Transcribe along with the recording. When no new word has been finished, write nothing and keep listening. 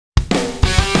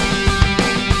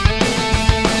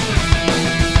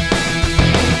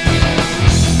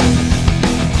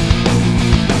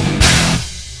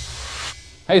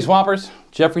Hey Swampers,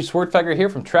 Jeffrey Swartfeger here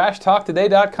from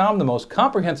TrashTalkToday.com, the most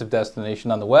comprehensive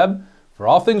destination on the web for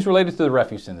all things related to the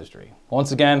refuse industry.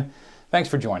 Once again, thanks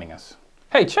for joining us.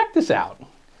 Hey, check this out.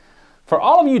 For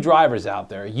all of you drivers out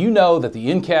there, you know that the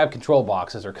in-cab control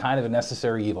boxes are kind of a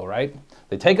necessary evil, right?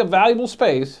 They take up valuable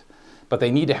space, but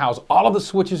they need to house all of the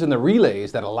switches and the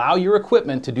relays that allow your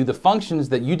equipment to do the functions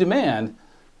that you demand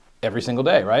every single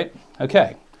day, right?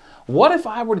 Okay. What if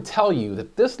I were to tell you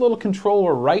that this little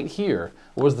controller right here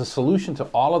was the solution to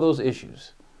all of those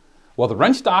issues? Well, the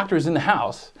wrench doctor is in the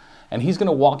house, and he's going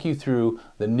to walk you through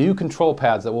the new control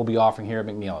pads that we'll be offering here at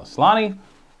McNeilus. Lonnie,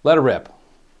 let her rip.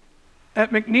 At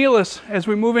McNeilus, as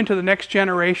we move into the next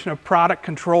generation of product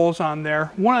controls on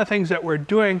there, one of the things that we're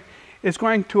doing is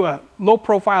going to a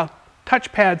low-profile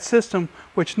touchpad system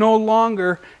which no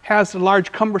longer has the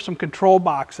large cumbersome control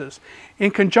boxes.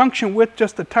 In conjunction with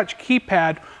just the touch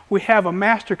keypad, we have a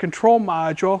master control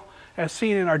module as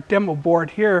seen in our demo board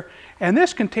here, and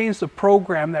this contains the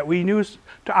program that we use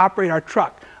to operate our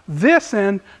truck. This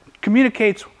then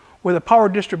communicates with a power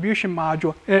distribution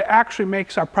module, and it actually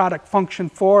makes our product function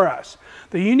for us.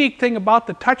 The unique thing about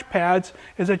the touchpads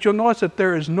is that you'll notice that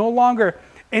there is no longer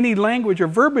any language or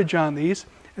verbiage on these,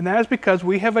 and that is because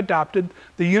we have adopted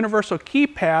the universal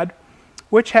keypad,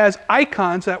 which has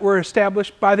icons that were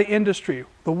established by the industry,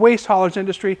 the waste haulers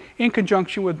industry, in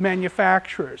conjunction with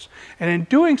manufacturers. And in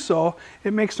doing so,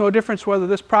 it makes no difference whether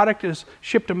this product is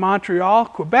shipped to Montreal,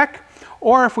 Quebec,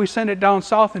 or if we send it down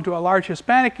south into a large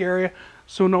Hispanic area,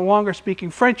 so no longer speaking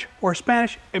French or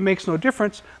Spanish, it makes no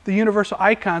difference. The universal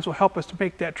icons will help us to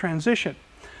make that transition.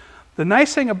 The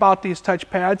nice thing about these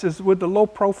touchpads is with the low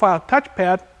profile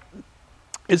touchpad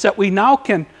is that we now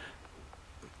can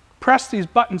press these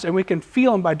buttons and we can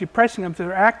feel them by depressing them so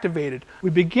they're activated. We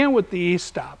begin with the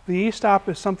e-stop. The e-stop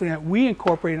is something that we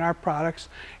incorporate in our products,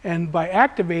 and by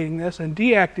activating this and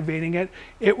deactivating it,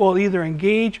 it will either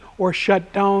engage or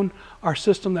shut down our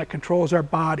system that controls our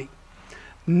body.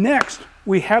 Next,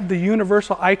 we have the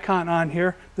universal icon on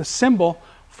here, the symbol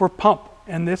for pump,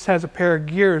 and this has a pair of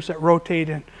gears that rotate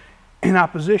in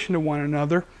opposition to one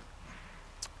another.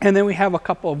 And then we have a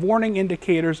couple of warning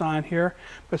indicators on here,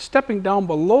 but stepping down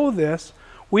below this,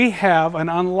 we have an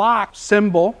unlock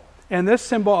symbol, and this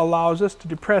symbol allows us to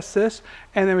depress this,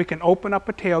 and then we can open up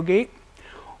a tailgate,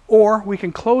 or we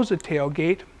can close the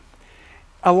tailgate.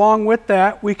 Along with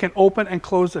that, we can open and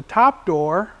close the top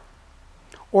door,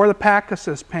 or the pack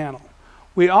assist panel.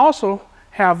 We also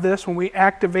have this when we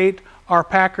activate our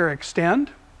packer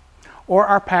extend or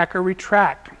our packer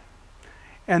retract.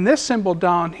 And this symbol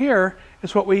down here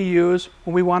is what we use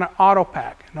when we want to auto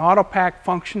pack. An auto pack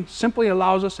function simply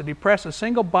allows us to depress a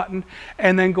single button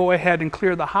and then go ahead and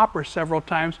clear the hopper several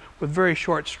times with very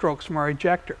short strokes from our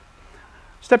ejector.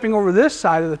 Stepping over this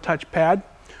side of the touchpad,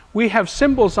 we have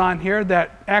symbols on here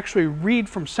that actually read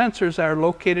from sensors that are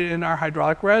located in our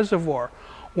hydraulic reservoir.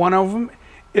 One of them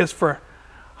is for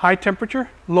high temperature,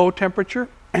 low temperature,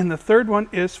 and the third one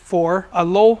is for a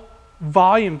low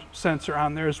volume sensor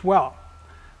on there as well.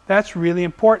 That's really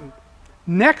important.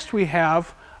 Next, we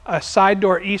have a side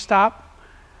door e-stop,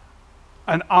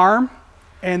 an arm,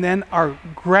 and then our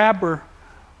grabber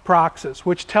proxies,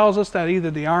 which tells us that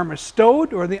either the arm is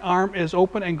stowed or the arm is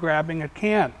open and grabbing a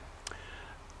can.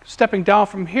 Stepping down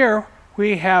from here,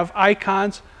 we have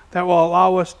icons that will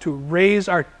allow us to raise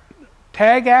our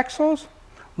tag axles,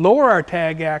 lower our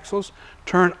tag axles,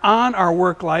 turn on our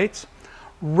work lights,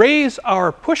 raise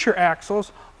our pusher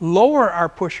axles, lower our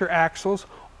pusher axles,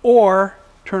 or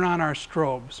turn on our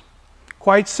strobes.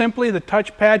 Quite simply, the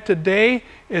touchpad today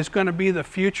is going to be the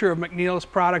future of McNeilus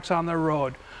products on the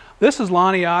road. This is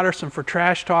Lonnie Otterson for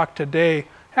Trash Talk Today.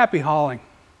 Happy hauling.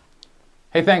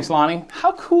 Hey, thanks Lonnie.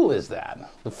 How cool is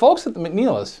that? The folks at the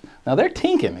McNeilus, now they're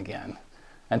tinking again.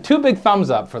 And two big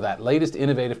thumbs up for that latest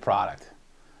innovative product.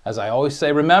 As I always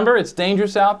say, remember, it's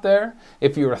dangerous out there.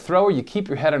 If you're a thrower, you keep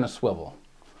your head on a swivel.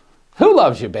 Who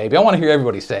loves you, baby? I want to hear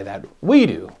everybody say that. We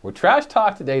do. We're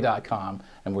TrashTalkToday.com,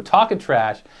 and we're talking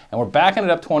trash, and we're backing it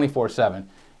up 24/7.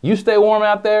 You stay warm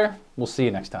out there. We'll see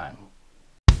you next time.